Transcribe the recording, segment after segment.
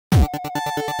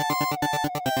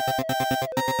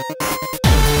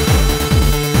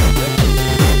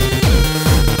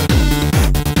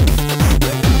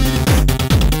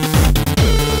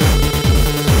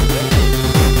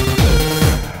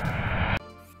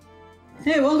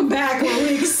Hey, welcome back where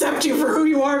we accept you for who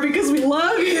you are because we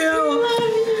love you!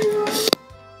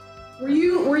 Were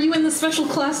you in the special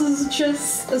classes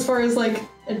just as far as like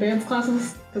advanced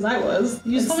classes? Because I was.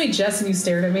 You just told me Jess and you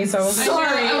stared at me, so I wasn't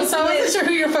sure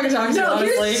who you were fucking talking to,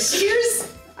 honestly.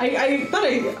 I thought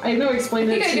I know I explained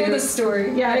it to you. I think I know the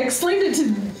story. Yeah, I explained it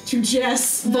to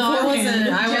Jess beforehand.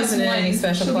 I wasn't in any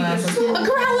special classes. A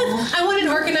Growlithe! I want an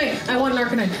Arcanine! I want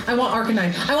Arcanine! I want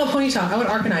Ponyta! I want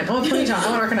Arcanine! I want Ponyta!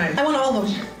 I want Arcanine! I want all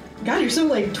of them. God, you're so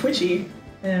like twitchy.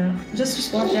 Yeah.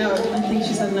 Just walked out. I think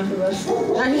she's had enough of us.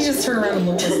 I can just turn around and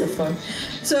look like the fuck.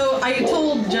 So I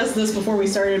told Jess this before we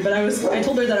started, but I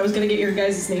told her that I was gonna get your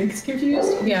guys' names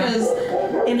confused. Yeah. Because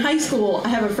in high school I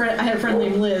had a friend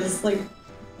named Liz, like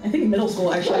I think middle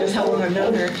school actually is how long I've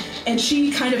known her. And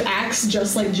she kind of acts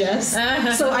just like Jess.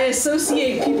 So I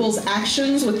associate people's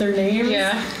actions with their names.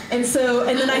 Yeah. And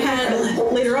then I had,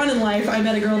 later on in life, I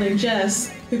met a girl named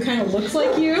Jess who kind of looks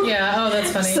like you. Yeah, oh, that's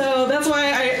funny. So that's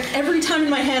why every time in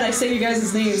my head I say you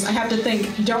guys' names, I have to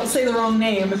think, don't say the wrong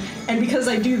name. And because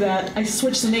I do that, I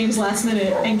switch the names last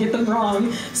minute and get them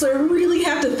wrong. So I really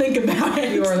have to think about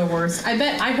it. You are the worst. I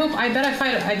bet I fight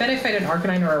an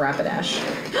Arcanine or a Rapidash.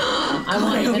 I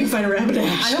hope you fight a Rapidash.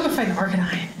 I hope I fight an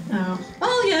Arcanine.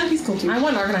 Oh, yeah, he's cool too. I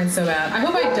want Arcanine so bad. I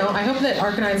hope I don't. I hope that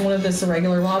Arcanine's one of the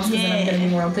regular mobs because then I'm going to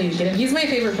be more likely to get him. He's my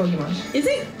favorite Pokemon. Is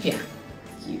he? Yeah.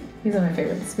 He's one of my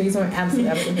favorites, but he's one of my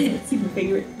absolute favorites. He's my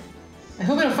favorite. I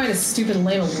hope I don't find a stupid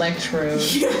lame Electrode.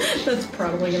 Yeah, that's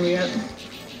probably gonna be it.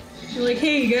 You're like,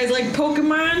 hey, you guys like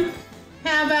Pokemon?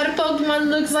 How about a Pokemon that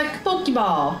looks like a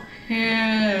Pokeball?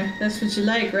 Yeah, that's what you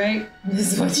like, right?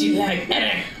 This is what you like.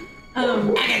 The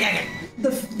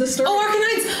story. Oh,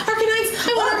 Arcanines! Arcanines! I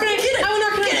want Arcanine! Get it! I want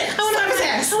Arcanine! Get it! I want Slap his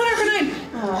Arcanine! ass! I want Arcanine!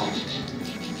 Oh.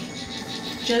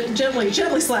 Gently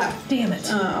slap. Damn it.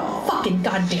 Oh. Fucking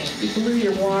goddamn it. You blew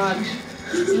your wad. I'm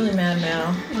really mad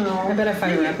now. Oh. I bet I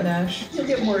fight a Rapidash. You'll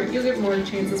get more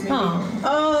chances maybe. Oh.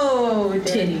 Oh,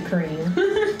 Titty cream.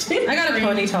 Titty I got a cream.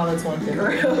 ponytail that's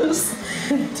 150. Gross.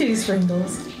 Titty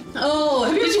sprinkles.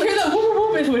 Oh, Did you hear that whoop whoop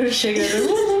whoop when it was shaking?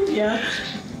 Yeah.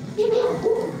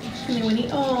 And then when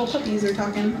puppies are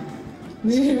talking.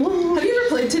 Have you ever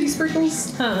played Titty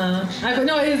Sprinkles? No,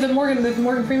 it's the Morgan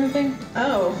Freeman thing.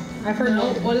 Oh, I've heard.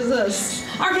 No. What is this?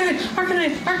 Arcanine!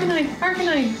 Arcanine! Arcanine!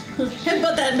 Arcanine!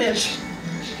 Headbutt that bitch.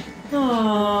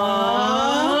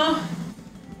 Aww.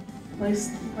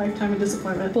 Nice lifetime of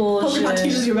disappointment. Bullshit. Pokemon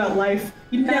teaches you about life.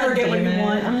 You never get what you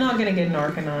want. I'm not gonna get an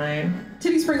Arcanine.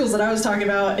 Titty Sprinkles that I was talking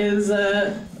about is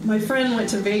my friend went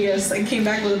to Vegas and came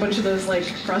back with a bunch of those like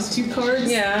prostitute cards.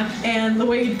 Yeah. And the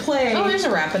way you play. Oh, there's a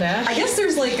Rapidash. I guess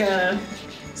there's like a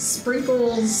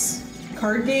Sprinkles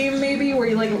card game maybe where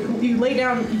you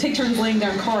take turns laying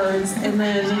down cards and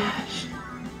then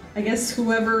I guess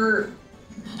whoever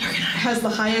has the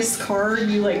highest card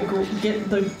you like get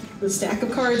the stack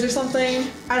of cards or something.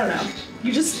 I don't know.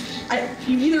 You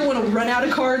either want to run out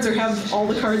of cards or have all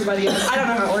the cards by the end. I don't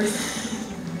know how it works.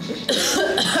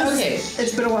 Okay.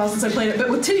 It's been a while since I played it, but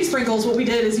with Titty Sprinkles, what we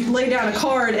did is you lay down a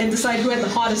card and decide who had the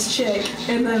hottest chick,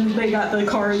 and then they got the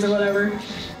cards or whatever.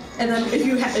 And then if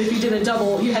you did a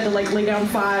double, you had to like lay down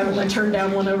 5 and then turn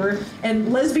down 1 over.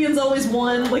 And lesbians always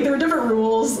won. Like there were different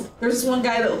rules. There's one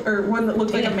guy one that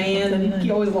looked like a man, and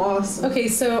he always lost. Okay,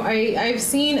 so I've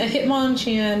seen a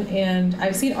Hitmonchan and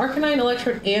I've seen Arcanine,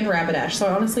 Electrode, and Rapidash. So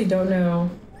I honestly don't know.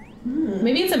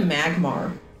 Maybe it's a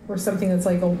Magmar. Or something that's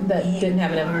like that didn't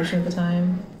have an evolution at the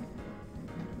time.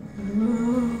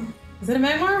 Is it a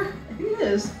Magmar? I think it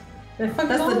is. That's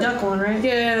the duck one, right?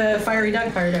 Yeah, The fiery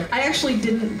duck. Fire duck. I actually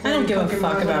didn't play I don't give Pokemon a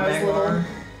fuck when about I was Magmar.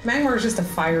 Magmar is just a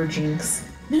fire jinx.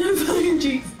 Fire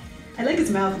jinx. I like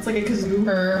his mouth. It's like a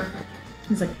kazoo.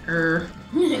 He's like,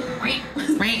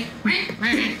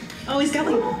 Oh, he's got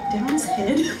like Down's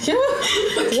head.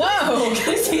 Whoa! Can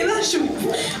I say that?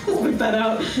 Let's whip that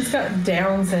out. He's got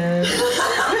Down's head.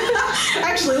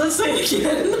 Actually, let's say it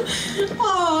again.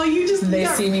 Oh, you just. They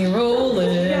see me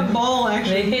rolling. Yeah, ball They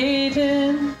actually.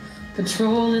 hating,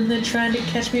 patrolling, they're trying to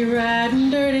catch me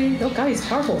riding dirty. Oh god, he's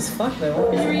powerful as fuck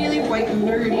though. He's really white and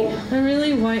nerdy. I'm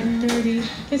really white and nerdy.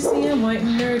 You see, I'm white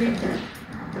and nerdy.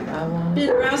 I want. Been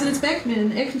arousing its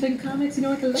Beckman. X-Men comics, you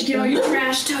know what? Get all your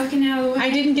trash talking out. I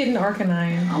didn't get an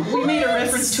Arcanine. We made a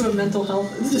reference to a mental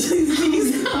health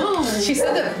disease. Oh. She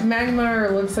said that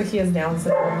Magmar looks like he has Down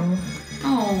syndrome.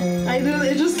 Oh.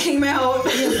 It just came out.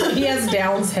 He has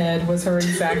Down's head was her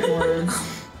exact words.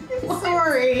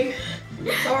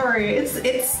 Sorry. It's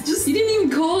just. You didn't even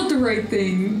call it the right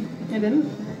thing. I didn't.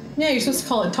 Yeah, you're supposed to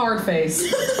call it Tard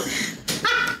Face.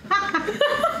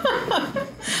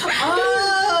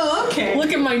 Oh, okay.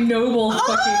 Look at my noble Oh,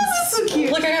 fucking that's so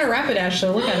cute. Look, I got a Rapidash,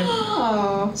 so look at him.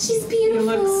 Oh, She's he beautiful.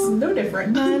 looks no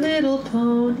different. My little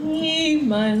pony,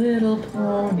 my little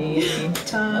pony.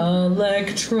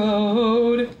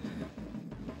 Electrode.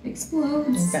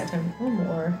 Explodes. I've got time for one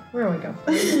more. Where do I go?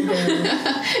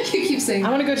 You keep saying. I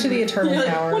want to go to the Eternal You're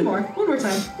like, Tower. one more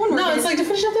time. One more No, hit. it's like to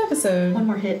finish up the episode. One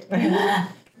more hit. What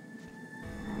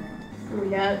do we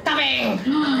got? Coming!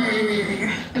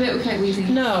 I bet we fight Weezing.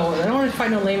 No, I don't want to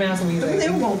fight no lame ass It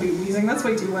Weezing. won't be wheezing. That's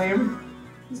way too lame.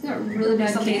 He's got a really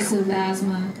bad Something case of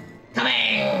asthma.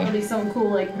 Coming! That'd be some cool,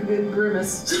 like,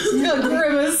 grimace.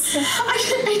 Grimace.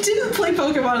 I didn't play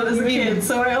Pokemon as a kid,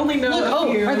 so I only know Look,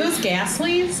 a few. are those gas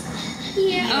leads?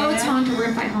 Yeah. Oh, it's Haunter. We're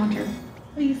gonna fight Haunter.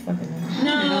 What are you fucking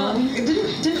know? No, it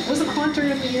didn't. Was it Haunter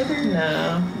in the other?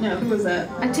 No. No, who was that?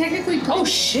 I technically played Oh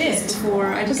shit! this before.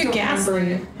 I just Look at don't gas remember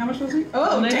lead. it. How much was he?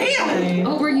 Oh, damn! Damn!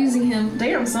 Oh, we're using him.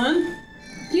 Damn, son.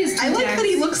 He has two I like attacks. that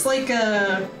he looks like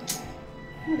a.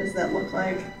 What does that look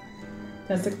like?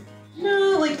 That's a,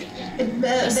 No, like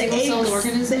the single-celled eggs.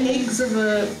 organism? The eggs of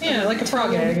a. yeah, like a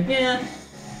frog egg. Yeah.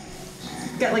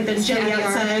 Got like the jelly Caviar.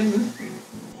 outside and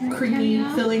creamy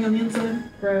Caviar. filling on the inside.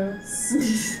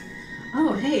 Gross.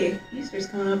 Oh, hey, Easter's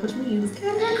coming up, which means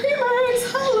caviar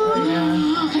creamers. Hello.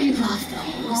 Yeah. I love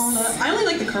those. I only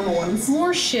like the caramel ones.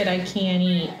 More shit I can't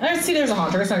eat. I see there's a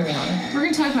Haunter. It's not gonna be Haunter. We're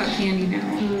gonna talk about candy now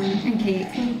and cake.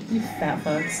 You fat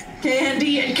fucks.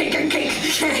 Candy and cake and cake.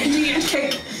 Candy and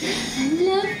cake. I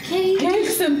love cake.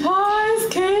 Cakes and pies,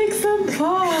 cakes and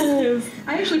pies.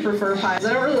 I actually prefer pies.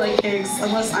 I don't really like cakes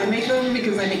unless I make them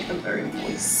because I make them very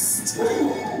moist.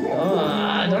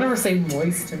 Don't ever say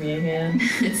moist to me again.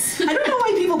 It's I don't know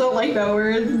why people don't like that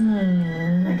word. I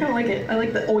Hmm. kind of like it. I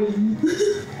like the oi.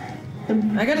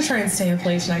 I gotta try and stay up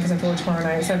late tonight because I have to work tomorrow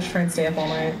night, so I have to try and stay up all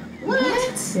night.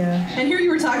 What? Yeah. And here you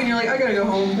were talking, you're like, I gotta go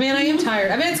home. Man, I am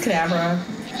tired. I bet it's Kadabra.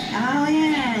 Oh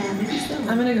yeah, maybe so.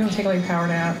 I'm gonna go take like a power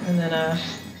nap and then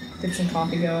get some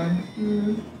coffee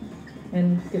going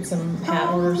and get some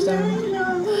hat orders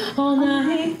done. All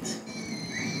night.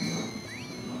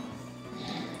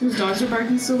 those dogs are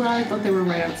barking so loud. I thought they were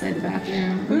right outside the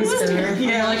bathroom.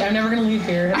 Yeah, like I'm never gonna leave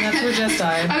here, and that's where Jess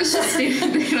died. I was just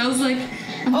standing there and I was like,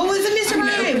 Oh, it's a Mr. I'm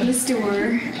gonna open Mime! this door.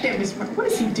 Damn, Mr. Mark, what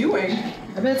is he doing?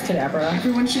 I bet it's Kadabra.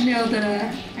 Everyone should know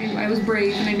that I was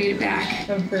brave and I made it back.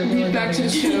 I'm I made it back to the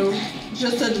show.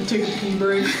 Just had to take a pee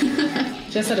break.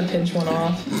 Jess had to pinch one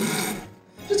off.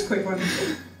 Just a quick one.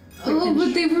 Oh,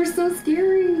 but they were so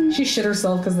scary. She shit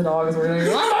herself because the dog is really.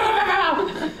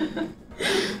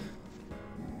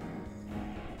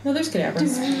 No, there's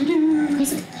Kadabras.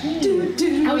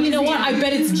 Oh, you know what? I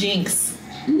bet it's Jinx.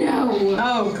 No.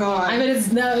 Oh god. I bet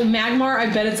it's no Magmar. I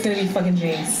bet it's gonna be fucking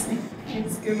Jinx.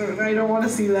 It's gonna. I don't want to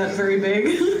see that very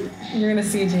big. You're gonna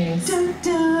see Jinx. Da,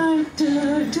 da,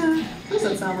 da, da. What does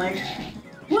that sound like?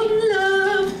 One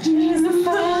love is the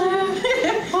fire.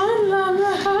 One love,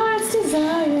 the heart's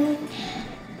desire.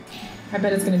 I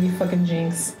bet it's gonna be fucking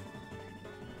Jinx.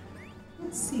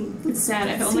 Let's see. It's sad.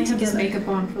 I've only had this makeup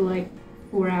on for like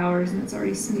 4 hours and it's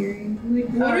already smearing. Like,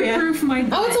 Oh, yeah. waterproof my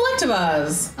Oh, it's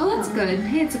Electabuzz. Oh, that's good.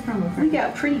 Hey, it's a promo We card.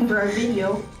 got pretty for our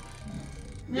video.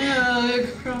 Yeah,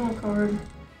 promo card.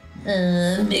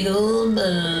 Big old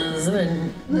buzz.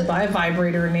 I'm gonna buy a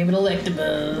vibrator and name it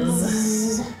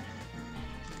Electabuzz.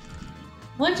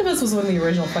 Electabuzz was one of the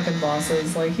original fucking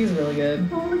bosses. Like, he's really good.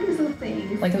 Oh, look at his little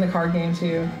face. Like in the card game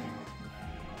too.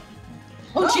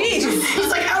 Oh jeez! He's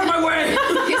like, out of my way!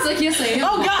 He's like, yes, I am.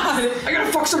 Oh god! I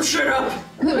gotta fuck some shit up!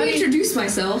 Let me introduce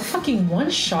myself. Fucking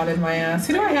one-shotted my ass.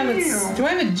 Who do I have that's... Do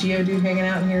I have a Geodude hanging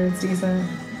out in here that's decent?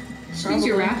 Use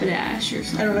your Rapidash or I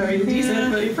something. don't know, you're decent,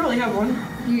 Yeah. but you probably have one.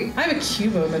 I have a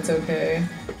Cubone that's okay.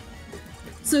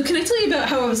 So, can I tell you about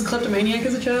how I was a kleptomaniac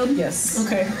as a child? Yes.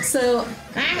 Okay, so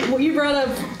what you brought up,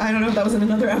 I don't know if that was in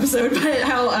another episode, but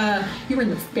how you were in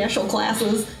the special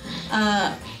classes.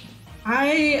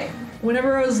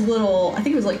 Whenever I was little, I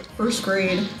think it was like first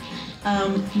grade,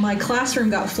 my classroom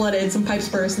got flooded, some pipes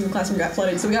burst and the classroom got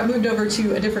flooded, so we got moved over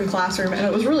to a different classroom, and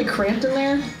it was really cramped in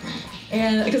there,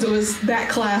 and because it was that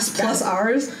class plus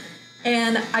ours,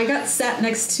 and I got sat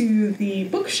next to the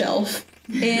bookshelf,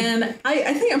 and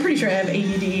I think I'm pretty sure I have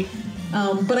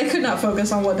ADD, but I could not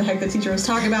focus on what the heck the teacher was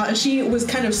talking about, and she was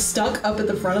kind of stuck up at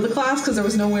the front of the class because there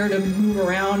was nowhere to move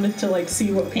around to like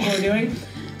see what people were doing.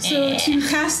 So to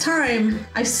pass time,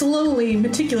 I slowly,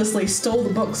 meticulously stole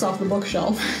the books off the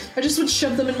bookshelf. I just would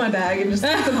shove them in my bag and just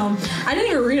take them home. I didn't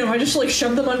even read them. I just like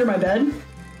shoved them under my bed.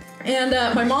 And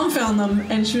my mom found them,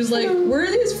 and she was like, "Where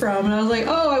are these from?" And I was like,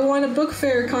 "Oh, I won a book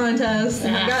fair contest,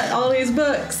 and I got all these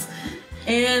books."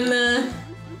 And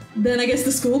then I guess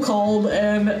the school called,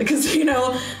 and because, you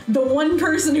know, the one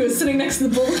person who was sitting next to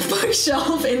the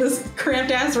bookshelf in this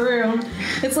cramped ass room,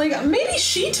 it's like, maybe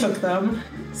she took them.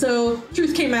 So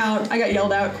truth came out. I got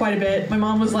yelled at quite a bit. My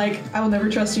mom was like, I will never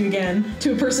trust you again,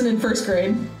 to a person in 1st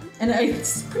grade. And I'm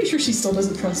pretty sure she still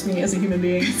doesn't trust me as a human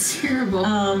being. It's terrible.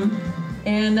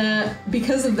 And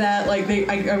because of that, like,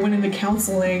 I went into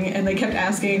counseling, and they kept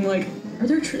asking, like,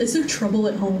 is there trouble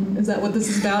at home? Is that what this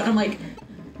is about? And I'm like,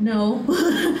 no.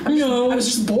 I was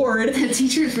just bored. That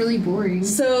teacher is really boring.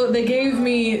 So they gave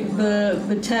me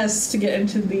the test to get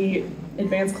into the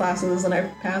advanced classes, and I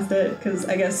passed it because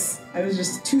I guess I was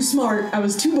just too smart. I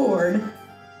was too bored.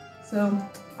 So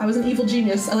I was an evil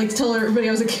genius. I like to tell everybody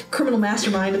I was a criminal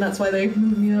mastermind, and that's why they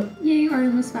moved me up. Yay,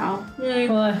 Artemis Fowl. Yay.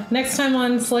 Well, next time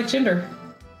on Select Gender.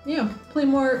 Yeah, play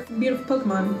more beautiful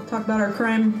Pokemon. Talk about our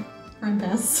crime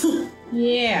pasts.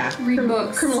 Yeah. Read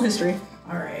books. Criminal history.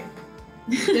 All right.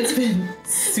 It's been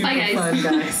super Bye, guys. fun,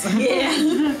 guys.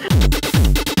 Yeah.